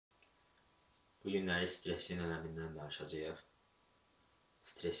Bu günləri stressin önəmindən danışacağıq.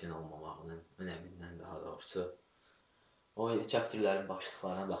 Stressin olmamağının önəmindən daha doğrusu. O chapterlərin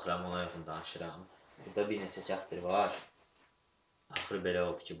başlıqlarına baxıram, ona yaxın danışıram. Burada bir neçə chapter var. Axırı belə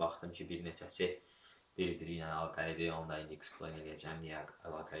oldu ki, baxdım ki, bir neçəsi bir-biri ilə əlaqəlidir. Onu da indi explain edəcəm, niyə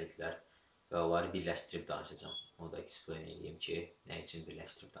əlaqəlidirlər və onları birləşdirib danışacağım. Onu da explain edeyim ki, nə üçün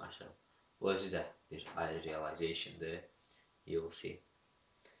birləşdirib danışıram. Bu özü də bir realization'dır. You will see.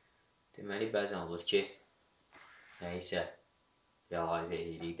 Deməli, bəzən olur ki, nəyisə realize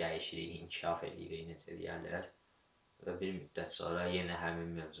edirik, dəyişirik, inkişaf edirik, necə deyərlər. Və bir müddət sonra yenə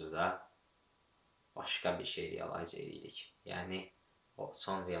həmin mövzuda başqa bir şey realize edirik. Yəni, o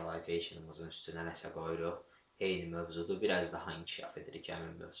son realization'ımızın üstünə nəsə qoyuruq, eyni mövzudur, biraz daha inkişaf edirik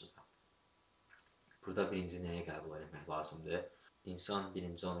həmin mövzuda. Burada birinci nəyə qəbul etmək lazımdır? İnsan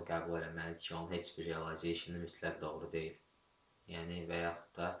birinci onu qəbul etməlidir ki, onun heç bir realization'ı mütləq doğru deyil. Yəni, və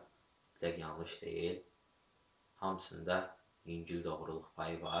yaxud da mütləq yanlış deyil. Hamısında yüngül doğruluq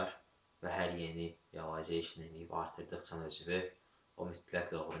payı var və hər yeni realization edib artırdıqca özünü o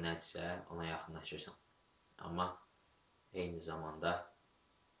mütləq doğru nədirsə ona yaxınlaşırsan. Amma eyni zamanda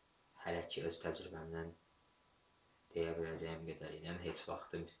hələ ki öz təcrübəmdən deyə biləcəyim qədərilə heç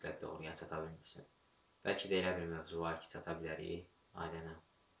vaxtı mütləq doğruya çata bilmirsən. Bəlkə də elə bir mövzu var ki, çata bilərik, ailənə.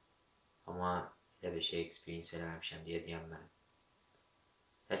 Amma elə bir şey experience eləməmişəm deyə deyənmərəm.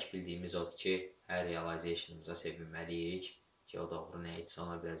 Tək bildiyimiz odur ki, hər realization'ımıza sevinməliyik ki, o doğru nə idisə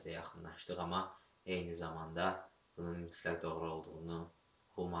ona biraz da yaxınlaşdıq, amma eyni zamanda bunun mütləq doğru olduğunu,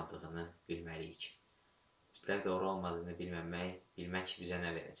 olmadığını bilməliyik. Mütləq doğru olmadığını bilmək bizə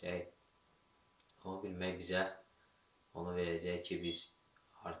nə verəcək? Onu bilmək bizə onu verəcək ki, biz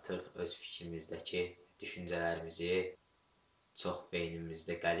artıq öz fikrimizdəki düşüncələrimizi çox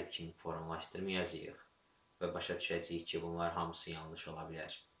beynimizdə qəlib kimi formalaşdırmayacağıq. Və başa düşəcəyik ki, bunlar hamısı yanlış ola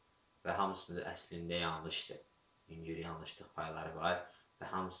bilər. Və hamısı əslində yanlışdır. Yüngül yanlışlıq payları var və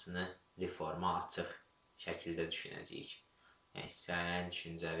hamısını reforma açıq şəkildə düşünəcəyik. Yəni, sən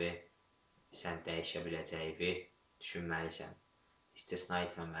düşüncəvi, sən dəyişə biləcəyi düşünməlisən. İstisna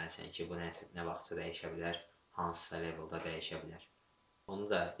etməməlisən ki, bu nə vaxtsa dəyişə bilər, hansısa levelda dəyişə bilər. Onu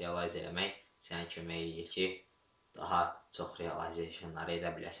da realize eləmək sənə kömək edir ki, daha çox realizationları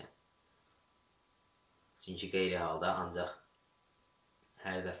edə biləsən. Çünki qeyri halda ancaq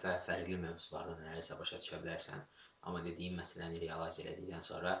hər dəfə fərqli mövzularda nələrsə başa düşə bilərsən. Amma dediyim məsələni realize elədikdən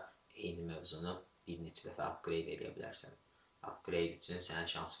sonra eyni mövzunu bir neçə dəfə upgrade edə bilərsən. Upgrade üçün sənə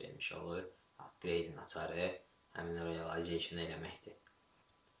şans vermiş olur. Upgrade'in açarı həmin realization eləməkdir.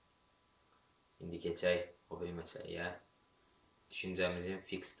 İndi keçək o bir məsələyə. Düşüncəmizin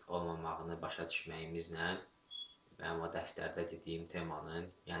fixed olmamağını başa düşməyimizlə mənim o dəftərdə dediyim temanın,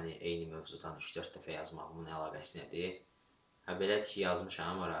 yəni eyni mövzudan 3-4 dəfə yazmağımın əlaqəsi nədir? Belədir ki,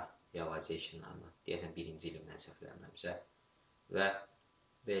 yazmışam ora realizationlarını, deyəsən birinci ilimdən səhv eləmirəmsə. Və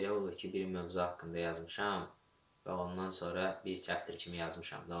belə olur ki, bir mövzu haqqında yazmışam və ondan sonra bir chapter kimi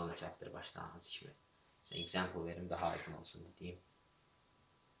yazmışam da, ona chapter başlanğıcı kimi. Example verim, daha aydın olsun dediyim.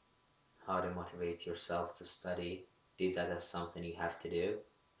 How to motivate yourself to study. See that as something you have to do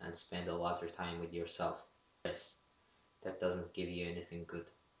and spend a lot of time with yourself. Yes. That doesn't give you anything good.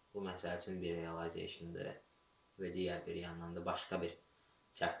 Bu məsələ üçün bir realization'dır və digər bir yandan da başqa bir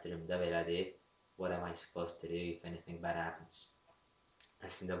chapterimdə belədir. What am I supposed to do if anything bad happens?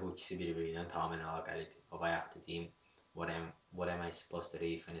 Əslində bu ikisi bir-birindən tamamilə əlaqəlidir. O bayaq dediyim what am I supposed to do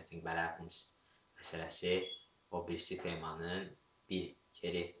if anything bad happens məsələsi o birisi temanın bir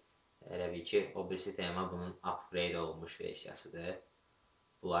geri elə bil ki, o birisi tema bunun upgrade olunmuş versiyasıdır.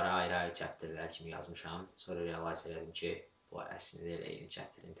 Bunlara ayrı-ayrı chapterlər kimi yazmışam. Sonra realize elədim ki, bu əslində elə eyni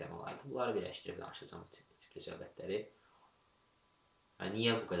chapterin temalarıdır. Bunları birləşdirib danışacağım bu tipli söhbətləri.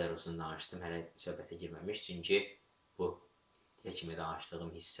 Niyə bu qədər uzun danışdım, hələ söhbətə girməmiş? Çünki bu kimi danışdığım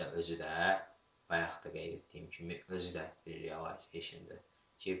hissə özü də, bayaq da qeyd etdiyim kimi, özü də bir realization'dır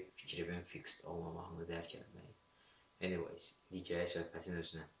ki, fikrimin fixed olmamağını dərk etməyi. Anyways, digər söhbətin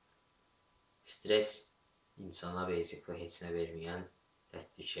özünə. Stress insana basically heç nə verməyən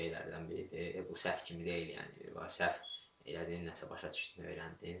təkcə şeylərdən biridir. Bu səhv kimi deyil, yəni. Səhv elədin, nəsə başa düşdün,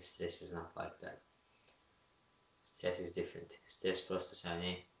 öyrəndin. Stress is not like that. Stress is different. Stress prosto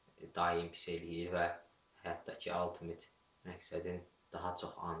səni daim pis eləyir və həyatdakı ultimate məqsədin daha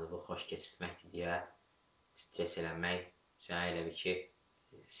çox anını xoş keçirtməkdir deyə stress eləmək sənə elə bir ki,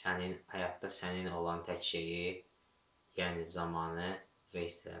 həyatda sənin olan tək şeyi, yəni zamanı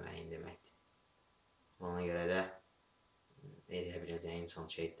waste eləməyin deməkdir. Ona görə də edə biləcəyin son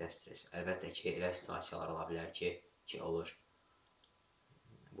şeydir stres. Əlbəttə ki, elə situasiyalar ola bilər ki, olur.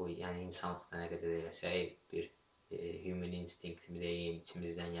 Bu, yəni insanlıqda nə qədər eləsək, bir human instinct mi deyim,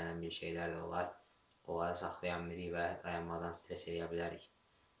 içimizdən gələn bir şeylər də olar. Onları saxlaya bilirik və dayanmadan stres eləyə bilərik.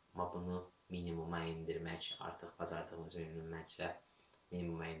 Amma bunu minimuma indirmək, artıq bacardığımız minimumsə,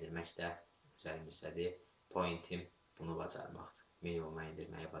 minimuma indirmək də öz əlimizdədir. Pointim bunu bacarmaqdır. Minimuma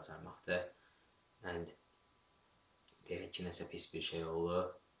indirməyi bacarmaqdır. And deyək ki, nəsə pis bir şey olur.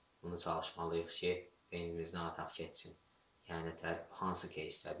 Bunu çalışmalıyıq ki, beynimizdən ataq keçsin. Yəni, hansı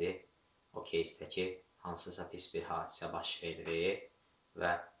keysdədir? O keysdəki hansısa pis bir hadisə baş verir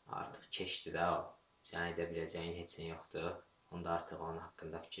və artıq keçdi də o. Sən edə biləcəyin heç nə yoxdur. Onda artıq onun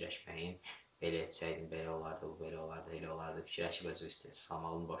haqqında fikirləşməyin. Belə etsəydin, belə olardı, bu belə olardı, elə olardı. Fikirləşib özü stress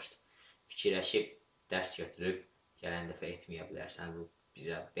salmalın boşdur. Fikirləşib, dərs götürüb, gələn dəfə etməyə bilərsən. Bu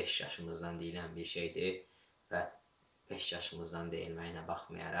bizə 5 yaşımızdan deyilən bir şeydir və 5 yaşımızdan deyilməyinə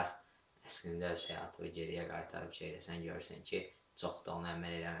baxmayaraq, əslində öz həyatı geriyə qaytarıb şeyləsən, görürsən ki, çox da onu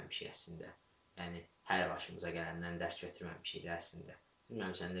əməl eləməmişik əslində. Yəni, hər başımıza gələndən dərs götürməmişik də əslində.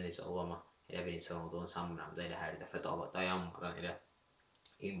 Bilməm, səndə necə olub, amma elə bir insan olduğunu sanmıram da, elə hər dəfə dayanmadan elə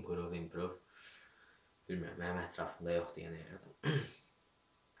improve. Bilmirəm, mənim ətrafımda yoxdur yəni elə.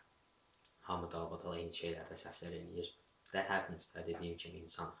 Hamı dalbadala eyni şeylərdə səhvlər eləyir. That happens da, dediyim kimi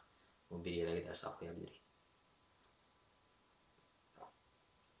insan bunu bir yerə qədər saxlaya bilirik.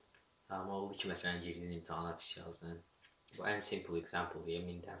 Amma oldu ki, məsələn, girdin imtihana pis yazdın. Bu ən simple example deyə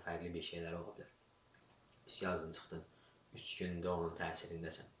 1000-dən fərqli bir şeylər ola bilər. Pis yazdın, çıxdın, 3 gündə onun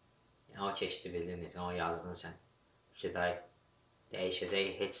təsirindəsən. Yəni, o keçdi, bildin necə, o yazdın sən.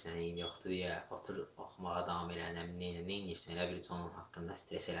 Dəyişəcək heç nəyin yoxdur deyə, otur oxumağa davam eləyən, neynirsən, elə bir onun haqqında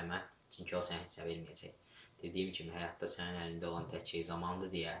stres eləmə, çünki o sənə heç nə verməyəcək. Dediyim kimi, həyatda sənin əlində olan tək şey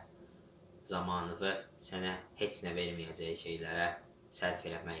zamandır deyə, zamanını sənə heç nə verməyəcək şeylərə sərf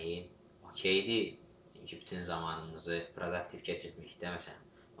eləməyin okeydir. Çünki bütün zamanımızı produktiv keçirtməkdə,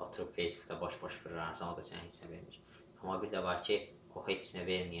 məsələn, oturub Facebookda boş-boş fırlanırsan, o da sənə heç nə vermir. Amma bir də var ki, o heç nə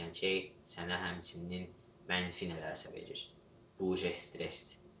verməyən şey sənə həmçinin mənfi nələrsə verir. Bu uca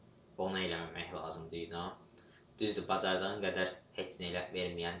stressdir. Onu eləməmək lazımdır. Düzdür, bacardığın qədər heç nə elə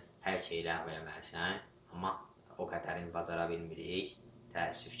verməyən hər şeyi ləğv eləməlisən, amma o qədərini bacara bilmirik.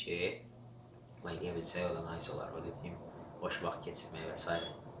 Təəssüf ki, o eləyə bilsək, o da nice olar, o dediyim boş vaxt keçirmək və s.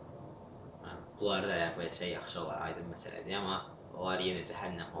 Bunları da ləğv eləsək yaxşı olar, aydın məsələdir, amma onlar yenə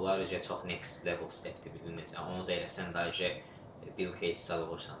cəhənnəm, onlar özə çox next level stepdir, bildin necə. Onu da eləsən da Bill Gates zad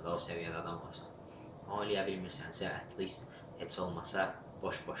olursan da, o səviyyədə adam olursan. Onu eləyə bilmirsənsə, at least heç olmasa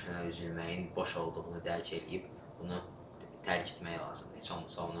boş-boşuna üzülməyin boş olduğunu dərk edib, bunu tərk etmək lazımdır. Heç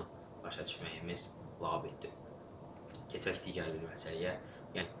olmasa onu başa düşməyimiz labiddir. Keçək digər bir məsələyə.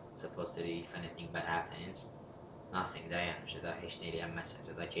 Yəni, supposedly, if anything bad happens, nothing da, yəni da heç nə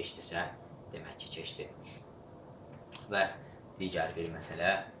eləyənməzsənsə da keçdisə, demək ki, keçdi. Və digər bir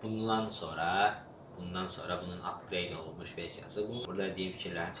məsələ, bundan sonra bunun upgrade olunmuş versiyası. Burada deyim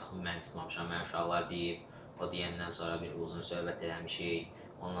fikirlərin çoxunu mən tutmamışam, mən uşaqlar deyib, o deyəndən sonra bir uzun söhbət eləmişik,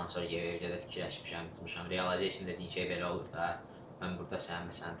 ondan sonra evdə fikirləşmişəm, tutmuşam. Realization dediyin şey belə olur da, mən burada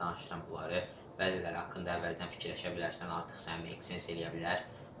sənə məsələn danışıram bunları, bəziləri haqqında əvvəldən fikirləşə bilərsən, artıq sənə make sense eləyə bilər.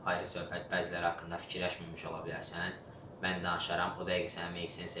 Ayrı söhbət, bəziləri haqqında fikirləşməmiş ola bilərsən. Mən danışaram, o dəqiqə sənə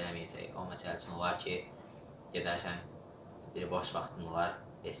make sense eləməyəcək. O məsələ üçün olar ki, gedərsən, bir boş vaxtın olar,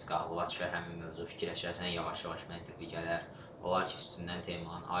 qallığa düşər həmin mövzu, fikirləşərsən, yavaş-yavaş məntiqli gələr. Olar ki, üstündən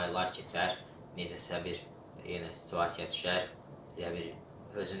temalan aylar keçər, necəsə bir yenə situasiya düşər,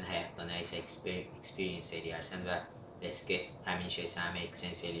 özün həyatda nəyisə experience eləyərsən və riski həmin şey sənə make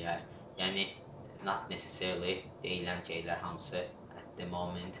sense eləyər. Yəni, not necessarily deyilən şeylər hamısı at the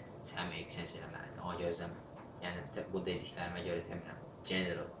moment sənə make sense eləməlidir, onu gözləmə. Yəni, bu dediklərimə görə demirəm,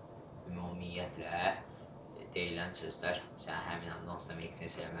 general, ümumiyyətlə deyilən sözlər sənə həmin anda onsuz da make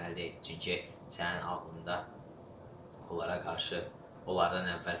sense eləməlidir. Çünki sənin ağlında onlara qarşı, onlardan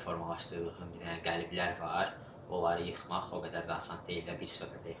əvvəl formalaşdırdığın bir qəliblər var. Onları yıxmaq o qədər də asan deyil də, bir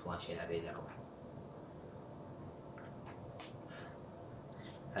söhbətə yıxılan şeylər deyilər onlar.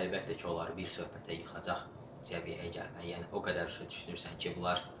 Əlbəttə ki, onları bir söhbətə yıxacaq səviyyəyə gəlmək. Yəni, o qədər düşünürsən ki,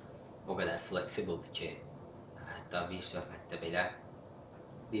 bunlar o qədər flexibledir ki, hətta bir söhbətdə belə,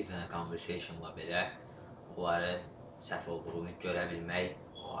 bir dənə conversationla belə onların səhv olduğunu görə bilmək,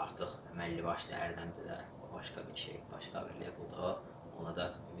 o artıq əməlli başlı ərdəmdir də, o başqa bir şey, başqa bir leveldə, ona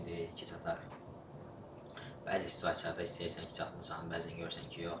da ümid edirik ki, çatarıq. Bəzi situasiyalarda istəyirsən ki, çatmısan, bəzən görürsən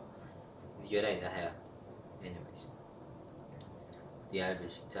ki, yox. Görək də həyat. Anyways. Digər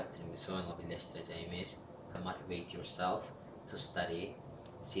bir chapterimiz sonla birləşdirəcəyimiz motivate yourself to study,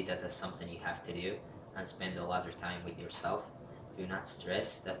 see that as something you have to do, and spend a lot of time with yourself. Do not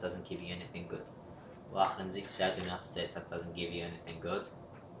stress, that doesn't give you anything good. Bu axırıncı hissə, do not stress, that doesn't give you anything good,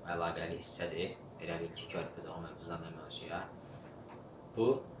 əlaqəli hissədir. elə bil ki, körpüdür o mövzudan və mövzuya.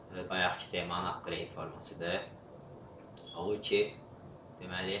 Bu, bayaqki temanın upgrade formasıdır. Olur ki,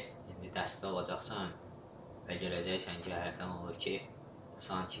 deməli, indi dərsdə olacaqsan və görəcəksən ki, hərdən olur ki,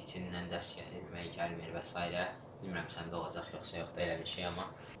 sanki içindən dərs gəlmək gəlmir və s. Bilmirəm, səndə olacaq yoxsa yoxda elə bir şey, amma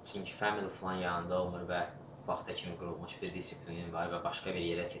çünki family falan yanında olmur və vaxta kimi qurulmuş bir disiplinin var və başqa bir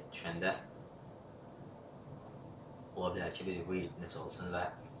yerə düşəndə ola bilər ki, bir weirdness olsun və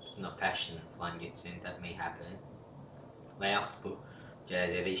passion falan getsin, that may happen. Və yaxud bu,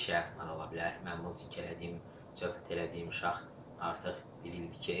 gələcəkdə iş həyatında da ola bilər. Mən multik elədiyim, söhbət elədiyim uşaq artıq bir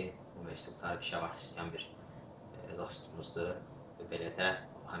ildir ki, universitet qutarıb işə başlayan bir dostumuzdur və belə də,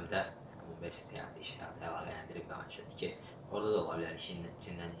 həm də universitet həyatı, iş həyatı əlaqələndirib danışırdı ki, orada da ola bilər işin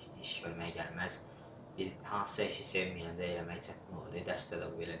içindən iş görməyə gəlməz. Bir hansısa işi sevməyəndə eləmək çətin olur. Dərsdə də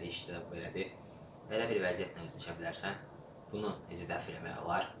bu belədir, işdə də bu belədir. Belə bir vəziyyətlə üzləşə bilərsən. Bunu necə dəf eləmək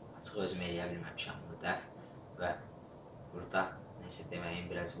olar? Açıq özüm eləyə bilməmişəm bunu dəf və burada nəsə deməyim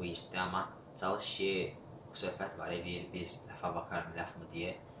biraz weirddir, amma çalış ki, bu söhbət var, edir bir ləfə bakarım, ləf mı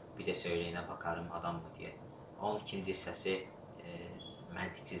deyə, bir də söyləyinə bakarım, adam mı deyə. Onun ikinci hissəsi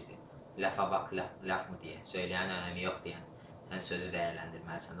məntiqsizdir. Ləfə bax, ləf mı deyə, söyləyənin önəmi yoxdur, yəni. Sən sözü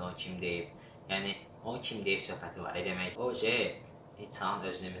dəyərləndirməlisən, onu kim deyib. Yəni, onu kim deyib söhbəti var, demək. O insanın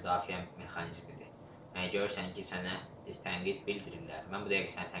özünü müdafiə mexanizmidir. Yəni, görürsən ki, sənə bir tənqid bildirirlər. Mən bu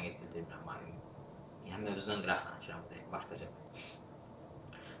dəqiqə sənə tənqid bildirmirəm. Yəni, mövzudan qıraq danışıram bu dəqiqə, başqa söhbət.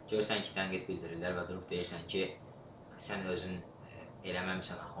 Görürsən ki, tənqid bildirirlər və durub deyirsən ki, sən özün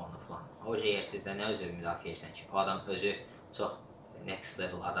eləməmişsən axı onu falan. O yersizdə nə özü müdafiə edirsən ki, o adam özü çox next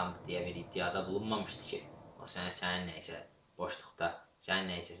level adamdır deyə bir iddiada bulunmamışdı ki, o sənin neysə boşluqda,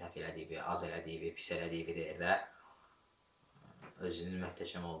 sənin neysə səhv elədiyi, az elədiyi, pis elədiyi deyir də, özünün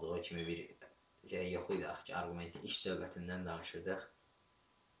möhtəşəm olduğu kimi bir şey yox idi ki, argumenti iş söhbətindən danışırdıq.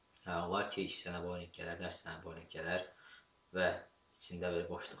 Olar ki, iş sənə boyun gələr, dərs sənə boyun gələr və içində bir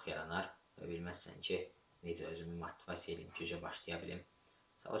boşluq yaranar və bilməzsən ki, necə özümü motivasiya edeyim, gücə başlaya bilim.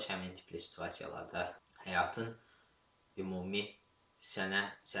 Çalış həmin tipli situasiyalarda həyatın ümumi sənə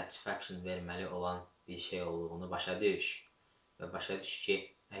satisfaction verməli olan bir şey olduğunu başa düş və başa düş ki,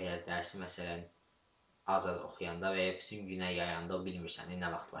 əgər dərsi məsələn az-az oxuyanda və ya bütün günə yayanda bilmirsən, nə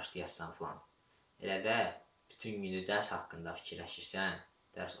vaxt başlayasın falan. Elə də bütün günü dərs haqqında fikirləşirsən,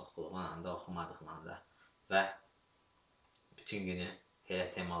 dərs oxuduğun anda, oxumadığın anda və bütün günü elə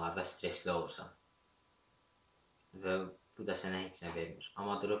temalarda stresli olursan və bu da sənə heç nə vermir.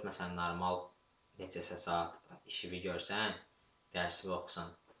 Amma durub məsələn normal neçəsə saat işivi görsən, dərsi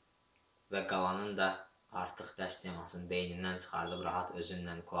oxusan və qalanın da artıq dərs temasını beynindən çıxardıb rahat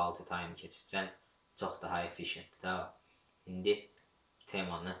özünlə quality time keçirsən, çox daha efficientdir da. İndi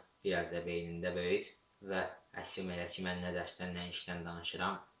temanı biraz da beynində böyüt və əsum elə ki, mən nə dərsdən, nə işdən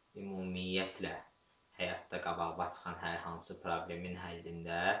danışıram, ümumiyyətlə həyatda qabağıma çıxan hər hansı problemin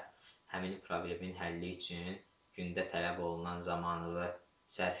həllində, həmin problemin həlli üçün gündə tələb olunan zamanını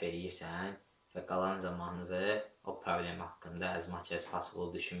sərf edirsən və qalan zamanını o problem haqqında as much as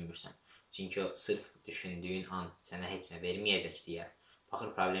possible düşünmürsən. Çünki o sırf düşündüyün an sənə heç nə verməyəcək deyə.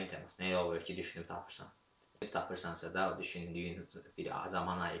 Baxır problem teması, nə olur ki, düşünüb tapırsan. Tapırsansa da o düşündüyün bir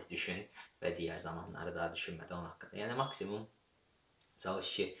zaman ayır düşün və digər zamanları daha düşünmədə onun haqqında. Yəni maksimum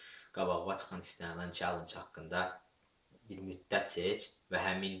çalış ki, qabağıma çıxan istənilən challenge haqqında bir müddət seç və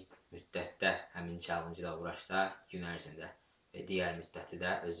həmin müddətdə həmin challenge-la uğraşda gün ərzində və digər müddəti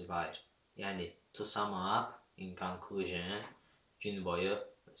də özünə ayır. Yəni, to sum up, in conclusion, gün boyu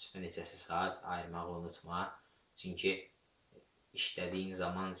neçəsə saat ayırmağı unutma. Çünki işlədiyin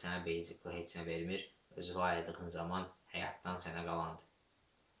zaman sənə basically heç nə vermir. Özünə ayırdığın zaman həyatdan sənə qalandır.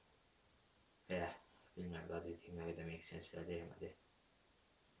 Belə, bilmirəm, daha dediyim nə demək istəyən sizə deyilmədi.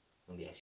 Bunu deyəsin.